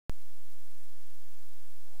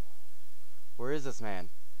Where is this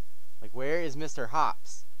man? Like, where is Mr.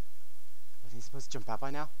 Hops? Was he supposed to jump out by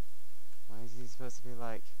now? Why is he supposed to be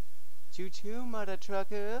like, choo-choo, mother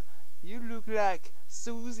trucker, you look like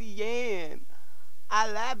Susie Ann. I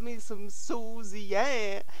like me some Susie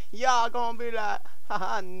Ann. Y'all gonna be like,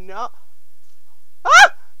 haha, no.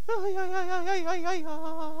 Ah!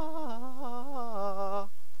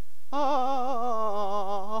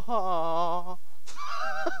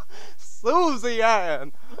 Susie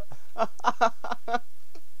Ann.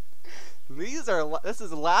 This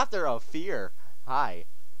is laughter of fear. Hi.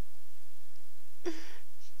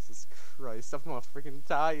 Jesus Christ, I'm gonna freaking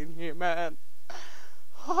die in here, man.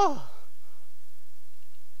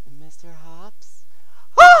 Mr. Hops?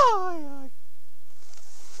 Oh,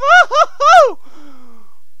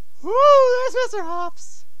 there's Mr.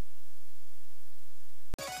 Hops.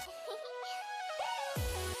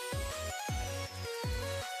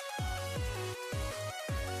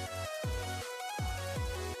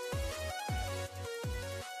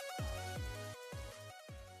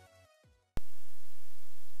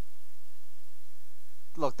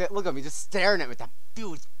 Look at me just staring at me with that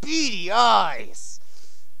dude's beady eyes.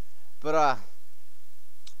 But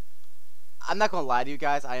I'm not gonna lie to you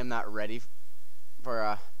guys. I am not ready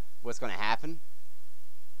for what's gonna happen.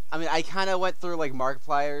 I mean, I kind of went through like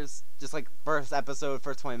Markiplier's, just like first episode,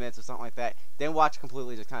 first 20 minutes or something like that. Then watch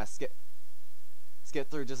completely, just kind of skip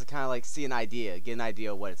through, just to kind of like see an idea, get an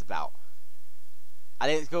idea of what it's about. I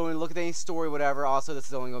didn't go and look at any story, whatever. Also, this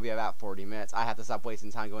is only gonna be about 40 minutes. I have to stop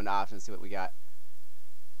wasting time going to options, see what we got.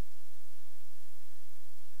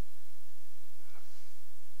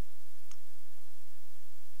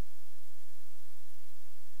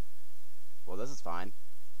 Well, this is fine.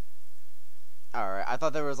 Alright, I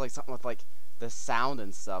thought there was like something with like the sound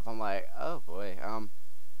and stuff. I'm like, oh boy.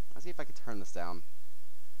 Let's see if I can turn this down.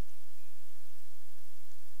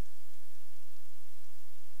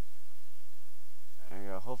 There you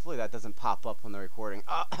go. Hopefully that doesn't pop up when they're recording.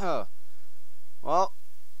 Well,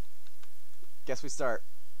 guess we start.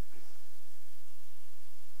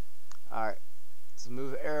 Alright. So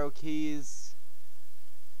move arrow keys.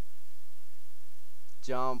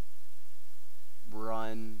 Jump.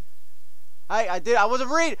 Run. Hey, I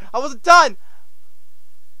wasn't reading. I wasn't done.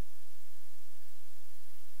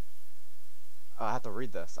 Oh, I have to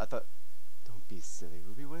read this. I thought, don't be silly,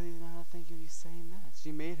 Ruby. What do you not think of you saying that?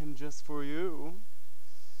 She made him just for you.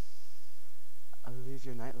 I'll leave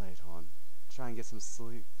your nightlight on. Try and get some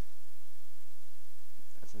sleep.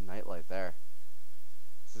 That's a nightlight there.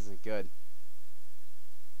 This isn't good.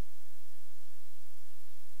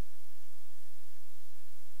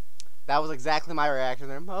 That was exactly my reaction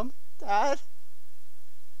there. Mom, Dad.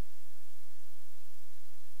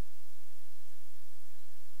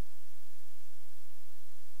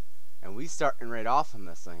 And we starting right off on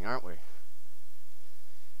this thing, aren't we?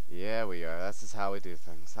 Yeah, we are. This is how we do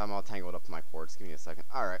things. I'm all tangled up in my cords. Give me a second.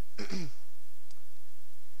 Alright.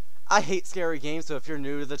 I hate scary games, so if you're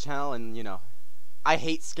new to the channel and, you know, I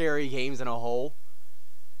hate scary games in a whole.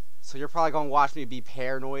 So you're probably going to watch me be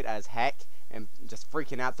paranoid as heck and just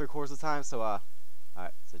freaking out 3/4 of the time. So,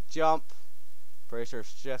 alright. So jump. Pretty sure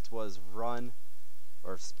shift was run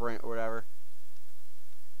or sprint or whatever.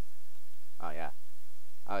 Oh, yeah.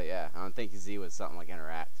 Oh, yeah. I don't think Z was something like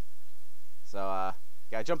interact. So,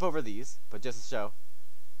 gotta jump over these, but just to show.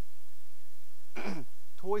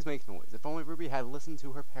 Toys make noise. If only Ruby had listened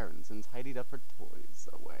to her parents and tidied up her toys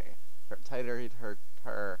away.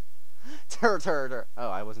 Oh,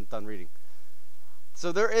 I wasn't done reading.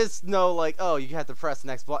 So there is no, like, oh, you have to press the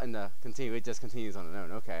next button to continue. It just continues on its own.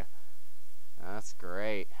 Okay. That's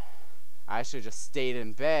great. I should have just stayed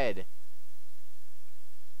in bed.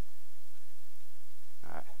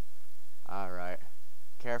 Alright. Alright.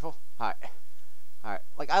 Careful. Alright. Alright.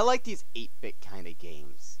 Like, I like these 8-bit kind of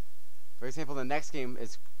games. For example, the next game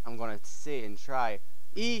is, I'm going to sit and try.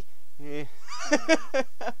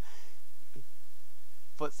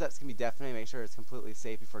 Footsteps can be deafening. Make sure it's completely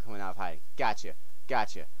safe before coming out of hiding. Gotcha.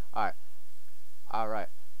 Gotcha. Alright. Alright.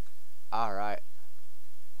 Alright.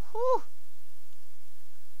 Whew.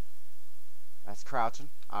 That's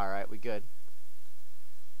crouching. Alright, we good.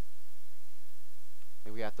 I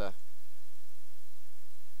think we got the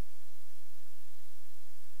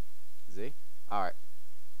Z. Alright.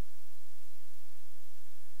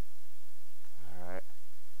 Alright.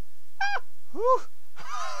 Ah! Whew.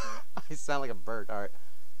 I sound like a bird. Alright.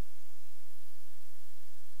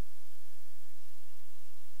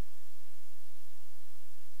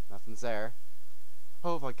 Nothing's there.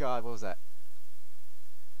 Oh my god, what was that?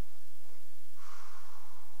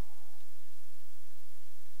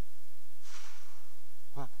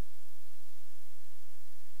 Huh.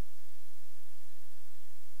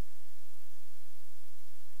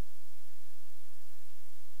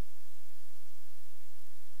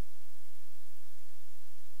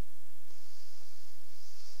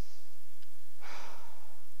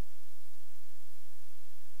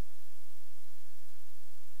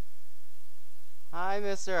 Hi,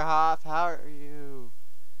 Mr. Hopp. How are you?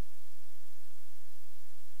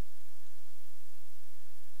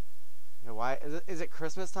 Yeah, why is it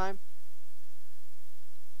Christmas time?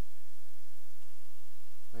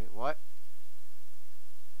 Wait, what?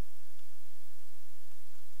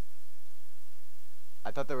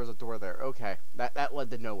 I thought there was a door there. Okay, that led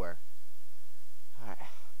to nowhere. All right,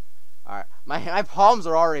 all right. My palms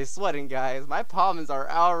are already sweating, guys. My palms are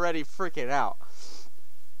already freaking out.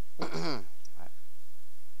 Right.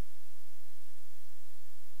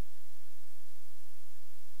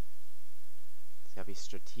 Just gotta be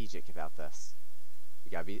strategic about this.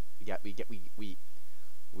 We gotta be. We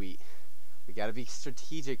gotta be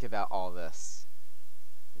strategic about all this.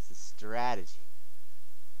 This is strategy.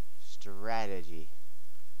 Strategy.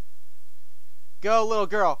 Go, little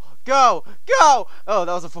girl. Go. Go. Oh,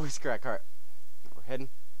 that was a voice crack. All right. We're hidden.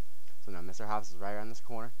 So now Mr. Hobbs is right around this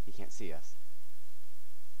corner. He can't see us.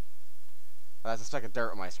 Well, that's a speck of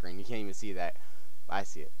dirt on my screen. You can't even see that. I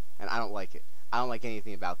see it. And I don't like it. I don't like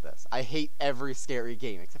anything about this. I hate every scary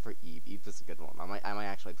game except for Eve. Eve is a good one. I might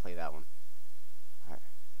actually play that one. All right.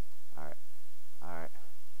 All right. All right.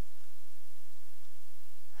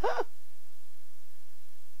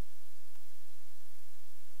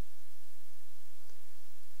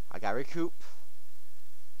 I gotta recoup.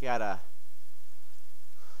 Gotta.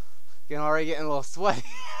 Already getting a little sweaty.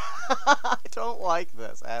 I don't like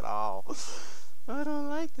this at all. I don't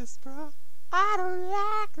like this, bro. I don't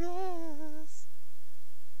like this.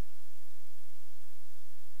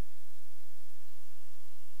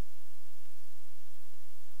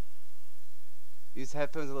 Use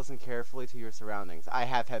headphones and listen carefully to your surroundings. I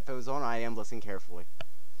have headphones on. I am listening carefully.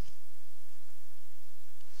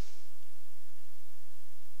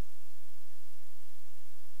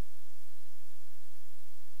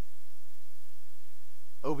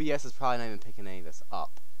 OBS is probably not even picking any of this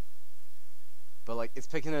up. But, like, it's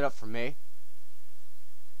picking it up for me.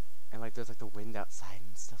 And, like, there's, like, the wind outside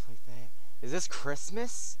and stuff like that. Is this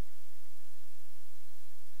Christmas?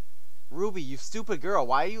 Ruby, you stupid girl.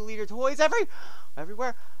 Why do you leave your toys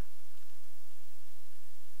everywhere?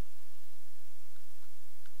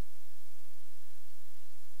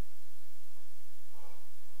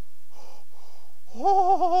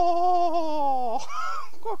 Oh!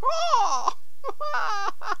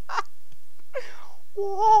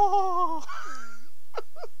 Whoa!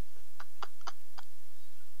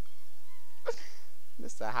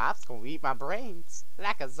 Mr. Hopp's gonna eat my brains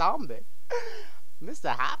like a zombie. Mr.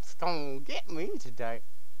 Hopp's gonna get me today.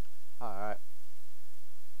 Alright.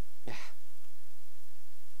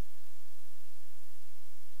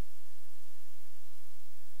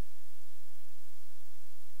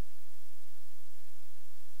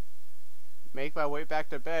 Make my way back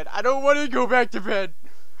to bed. I don't want to go back to bed.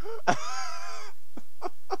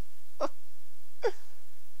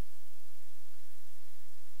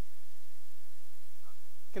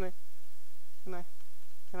 Can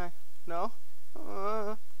I? No?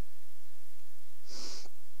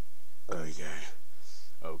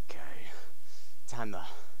 Okay. Time to...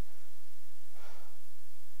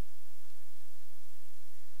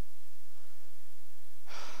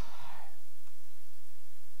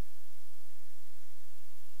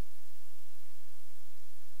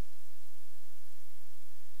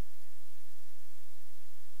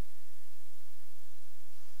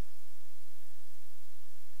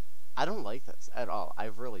 I don't like this at all. I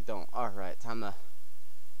really don't. Alright, time to...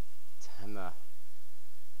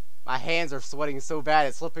 My hands are sweating so bad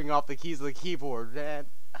it's slipping off the keys of the keyboard, man.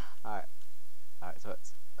 Alright. Alright, so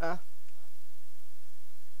it's...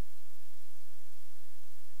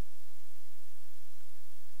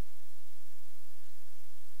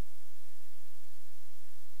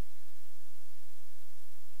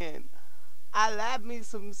 I love me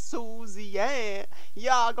some Susie Ann.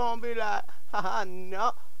 Y'all gonna be like, haha,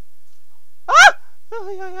 no. Ah!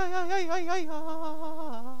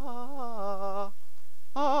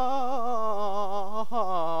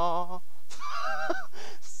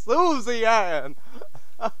 Susie Ann.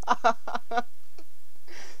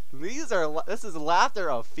 This is laughter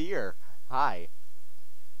of fear. Hi.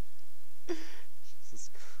 Jesus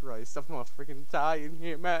Christ, I'm gonna freaking die in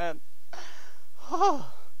here, man.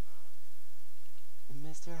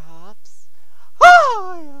 Mr. Hops.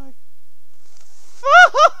 Oh,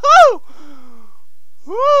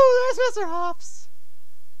 there's Mr. Hops.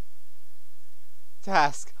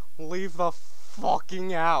 Task, leave the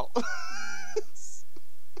fucking out.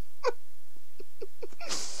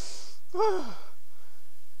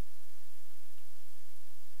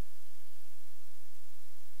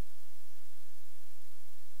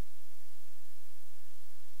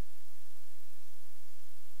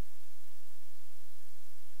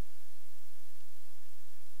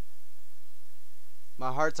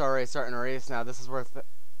 My heart's already starting to race now. This is worth it.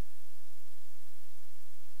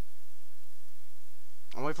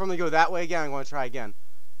 I'm waiting for him to go that way again. I'm going to try again.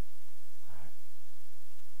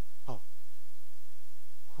 Oh.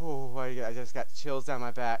 Oh, I just got chills down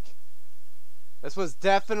my back. This was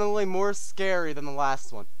definitely more scary than the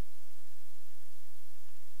last one.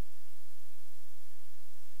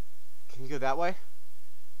 Can you go that way?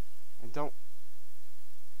 And don't...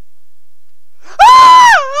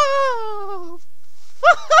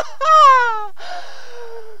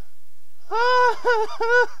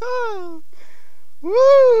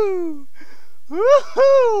 Woo!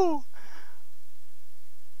 Woohoo!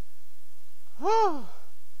 Oh.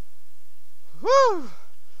 Woo!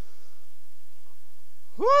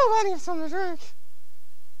 Woo! I need something to drink.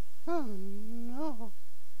 Oh no!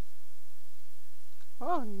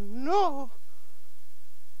 Oh no!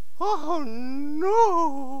 Oh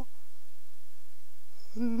no!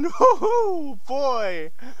 No,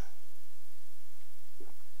 boy!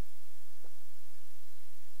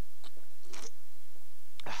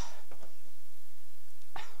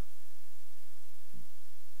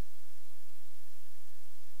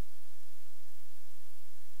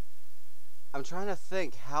 I'm trying to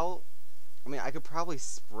think how... I mean, I could probably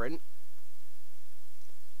sprint.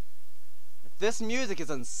 This music is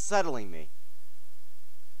unsettling me.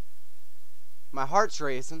 My heart's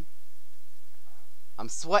racing. I'm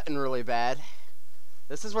sweating really bad.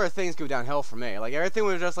 This is where things go downhill for me. Like, everything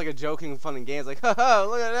was just like a joking, fun game. It's like, haha,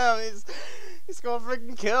 look at him. He's gonna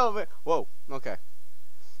freaking kill me. Whoa, okay.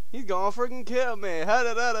 He's gonna freaking kill me. Ha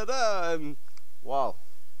da da da da. Whoa.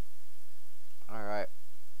 Alright.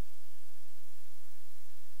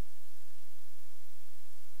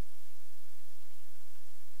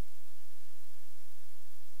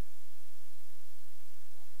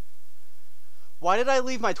 Why did I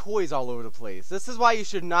leave my toys all over the place? This is why you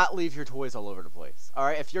should not leave your toys all over the place. All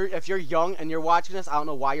right, if you're young and you're watching this, I don't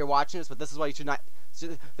know why you're watching this, but this is why you should not.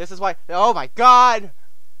 This is why. Oh my God!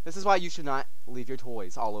 This is why you should not leave your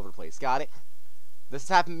toys all over the place. Got it? This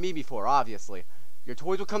has happened to me before. Obviously, your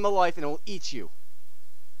toys will come to life and it will eat you.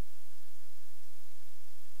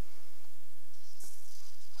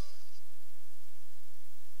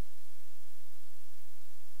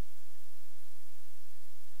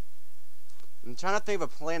 I'm trying to think of a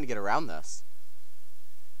plan to get around this.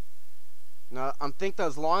 No, I'm thinking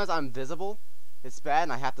as long as I'm visible, it's bad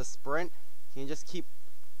and I have to sprint. Can you just keep...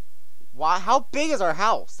 Why? How big is our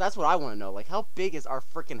house? That's what I want to know. Like, how big is our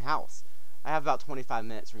freaking house? I have about 25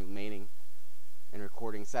 minutes remaining in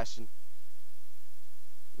recording session.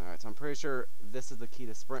 Alright, so I'm pretty sure this is the key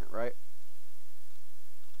to sprint, right?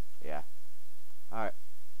 Yeah. Alright.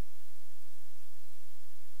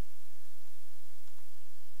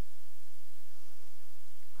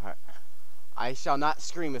 Alright. I shall not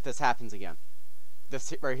scream if this happens again.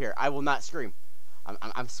 This right here. I will not scream.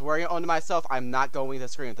 I'm swearing it onto myself. I'm not going to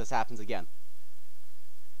scream if this happens again.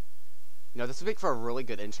 You know, this would make for a really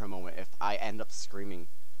good intro moment if I end up screaming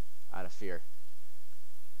out of fear.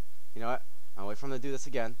 You know what? I'll wait for him to do this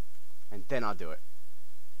again, and then I'll do it.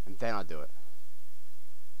 And then I'll do it.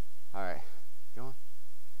 Alright. Go on.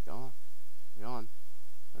 Go on. Go on.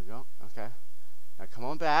 Go. Okay. Now come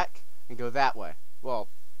on back and go that way. Well,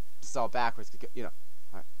 it's all backwards, you know.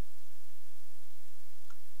 Alright.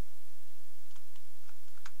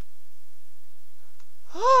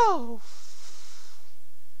 Oh!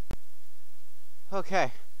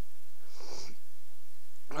 Okay.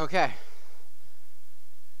 Okay.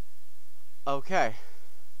 Okay.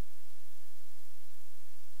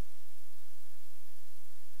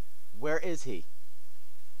 Where is he?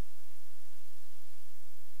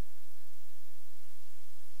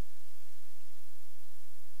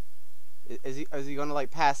 Is he gonna like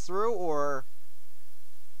pass through or?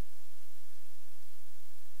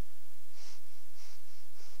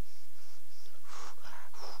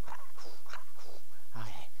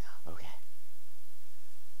 Okay.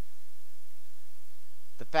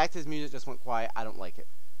 The fact his music just went quiet, I don't like it.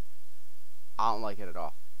 I don't like it at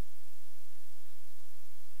all.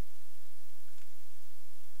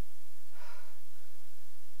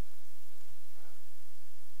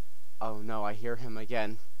 Oh no, I hear him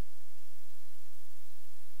again.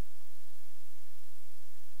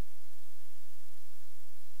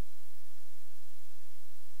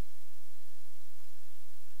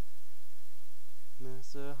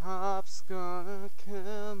 Mr. Hopp's gonna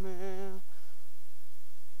kill me.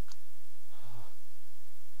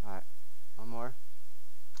 Alright, one more.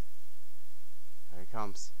 There he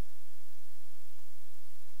comes.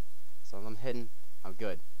 So I'm hidden. I'm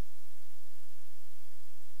good.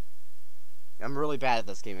 I'm really bad at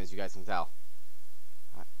this game, as you guys can tell.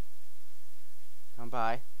 Alright. Come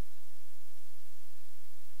by.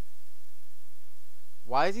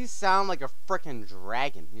 Why does he sound like a frickin'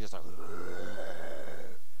 dragon? He's just like...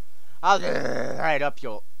 I'll right up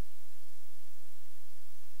your...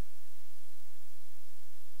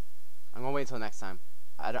 I'm gonna wait until next time.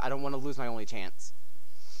 I don't want to lose my only chance.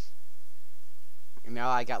 And now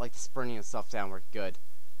I got like the sprinting and stuff down. We're good.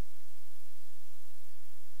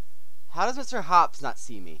 How does Mr. Hops not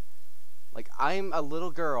see me? Like, I'm a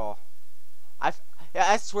little girl. I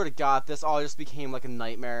swear to God, this all just became like a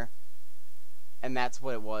nightmare. And that's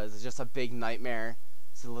what it was. It's just a big nightmare.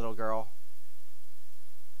 It's a little girl.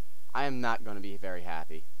 I am not going to be very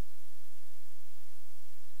happy.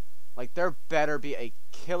 Like, there better be a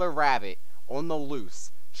killer rabbit on the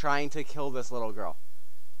loose trying to kill this little girl.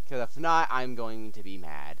 Because if not, I'm going to be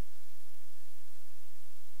mad.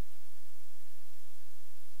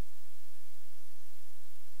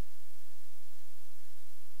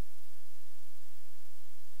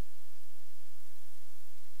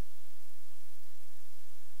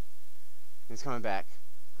 He's coming back.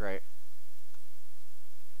 Great.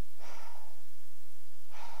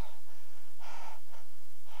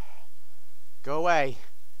 Go away.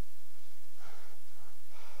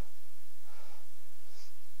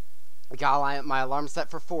 I got my alarm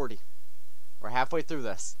set for 40. We're halfway through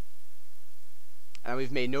this. And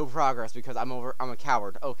we've made no progress because I'm a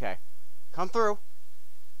coward. Okay. Come through.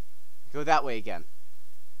 Go that way again.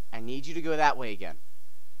 I need you to go that way again.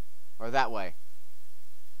 Or that way.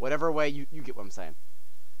 Whatever way you get what I'm saying.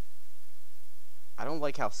 I don't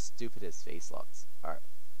like how stupid his face looks. Alright.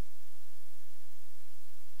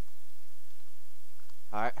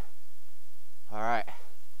 Alright. Alright.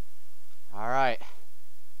 Alright.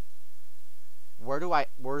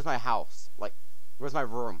 Where's my house? Like, where's my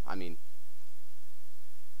room? I mean.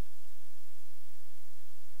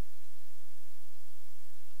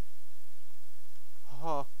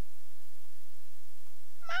 Oh.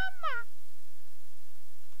 Mama.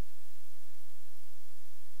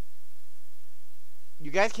 You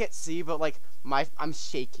guys can't see, but like, I'm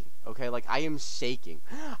shaking. Okay, like I am shaking.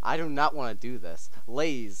 I do not want to do this.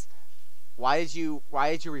 Lays, why did you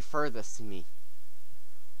refer this to me?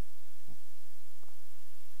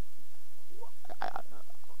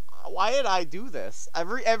 Why did I do this?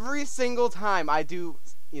 Every single time I do,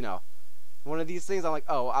 you know, one of these things, I'm like,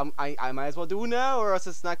 oh, I might as well do it now, or else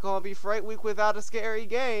it's not gonna be Fright Week without a scary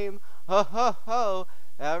game. Ho ho ho!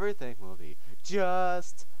 Everything will be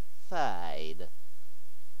just fine.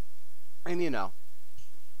 And you know,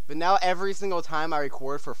 but now every single time I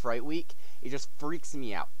record for Fright Week, it just freaks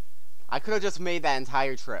me out. I could have just made that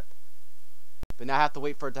entire trip, but now I have to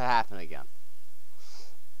wait for it to happen again.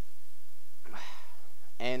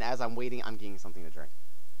 And as I'm waiting, I'm getting something to drink.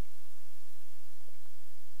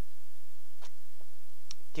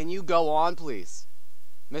 Can you go on, please?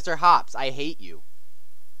 Mr. Hops, I hate you.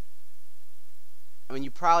 I mean,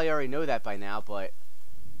 you probably already know that by now, but...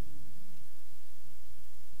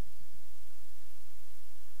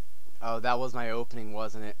 Oh, that was my opening,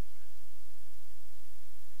 wasn't it?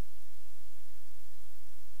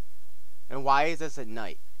 And why is this at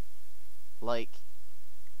night? Like...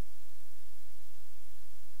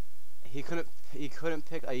 He couldn't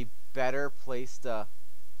pick a better place to...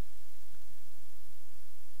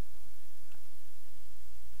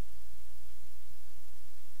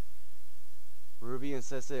 Ruby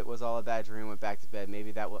insisted it was all a bad dream and went back to bed.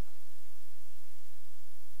 Maybe that was...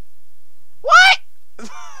 What?!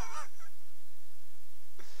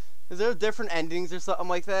 Is there different endings or something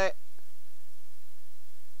like that?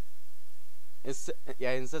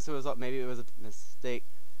 Yeah, he insisted it was... Maybe it was a mistake.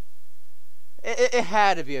 It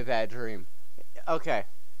had to be a bad dream. Okay.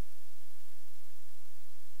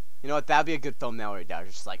 You know what? That'd be a good thumbnail right now.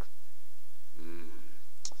 Just like...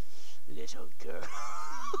 little girl.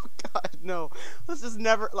 God, no. Let's just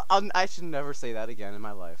never... I should never say that again in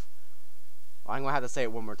my life. I'm gonna have to say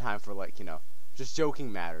it one more time for, like, you know, just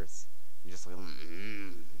joking matters. You're just like... little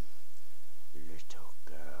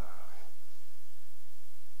girl.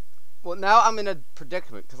 Well, now I'm in a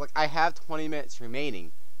predicament. Because, like, I have 20 minutes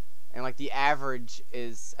remaining. And, like, the average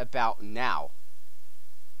is about now.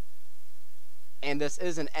 And this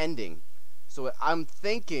is an ending. So I'm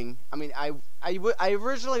thinking, I mean, I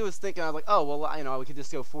originally was thinking, I was like, oh, well, you know, we could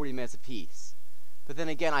just go 40 minutes apiece. But then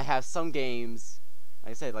again, I have some games,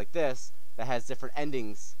 like I said, like this, that has different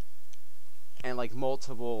endings. And, like,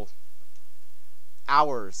 multiple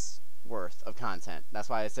hours worth of content. That's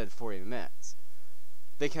why I said 40 minutes.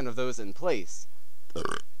 Thinking of those in place.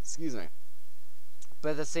 Excuse me. But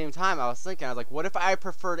at the same time, I was thinking, I was like, what if I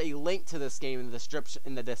preferred a link to this game in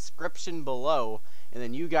the description below, and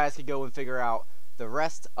then you guys could go and figure out the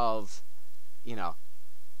rest of you know,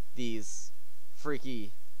 these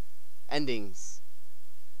freaky endings.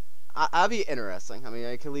 I'll be interesting. I mean,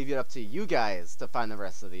 I could leave it up to you guys to find the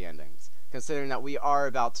rest of the endings. Considering that we are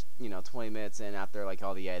about, 20 minutes in after, like,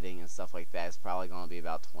 all the editing and stuff like that. It's probably going to be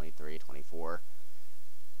about 23, 24.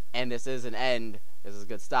 And this is an end. This is a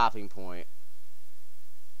good stopping point.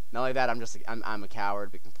 Not only that, I'm a coward,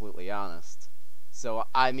 to be completely honest. So,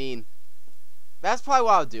 I mean, that's probably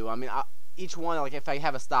what I'll do. I mean, each one, like, if I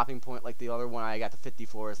have a stopping point, like the other one, I got to 50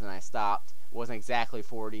 floors and I stopped. It wasn't exactly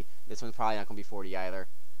 40. This one's probably not going to be 40 either.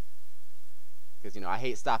 Because, I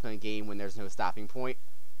hate stopping a game when there's no stopping point.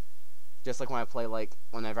 Just like when I play,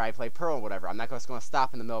 whenever I play Pearl or whatever. I'm not just going to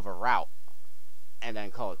stop in the middle of a route and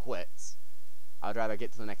then call it quits. I'd rather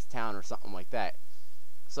get to the next town or something like that.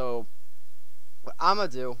 So, what I'm going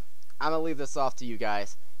to do, I'm going to leave this off to you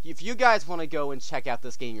guys. If you guys want to go and check out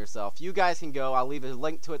this game yourself, you guys can go. I'll leave a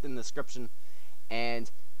link to it in the description. And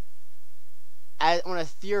on a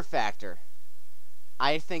fear factor,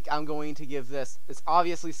 I think I'm going to give this, it's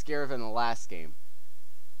obviously scarier than the last game.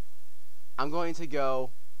 I'm going to go,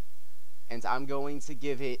 and I'm going to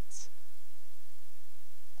give it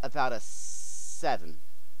about a 7.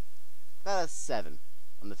 About a 7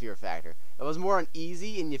 on the fear factor. It was more on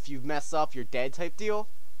easy, and if you mess up, you're dead type deal.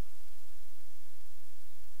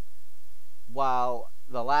 While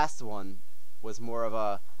the last one was more of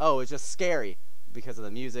a, oh, it's just scary because of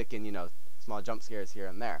the music and, small jump scares here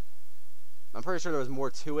and there. I'm pretty sure there was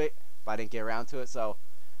more to it, but I didn't get around to it. So,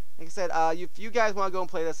 like I said, if you guys want to go and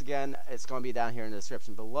play this again, it's going to be down here in the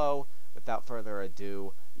description below. Without further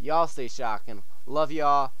ado, y'all stay shocking. Love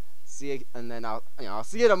y'all. See you, and then I'll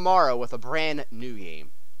see you tomorrow with a brand new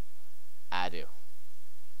game. I do.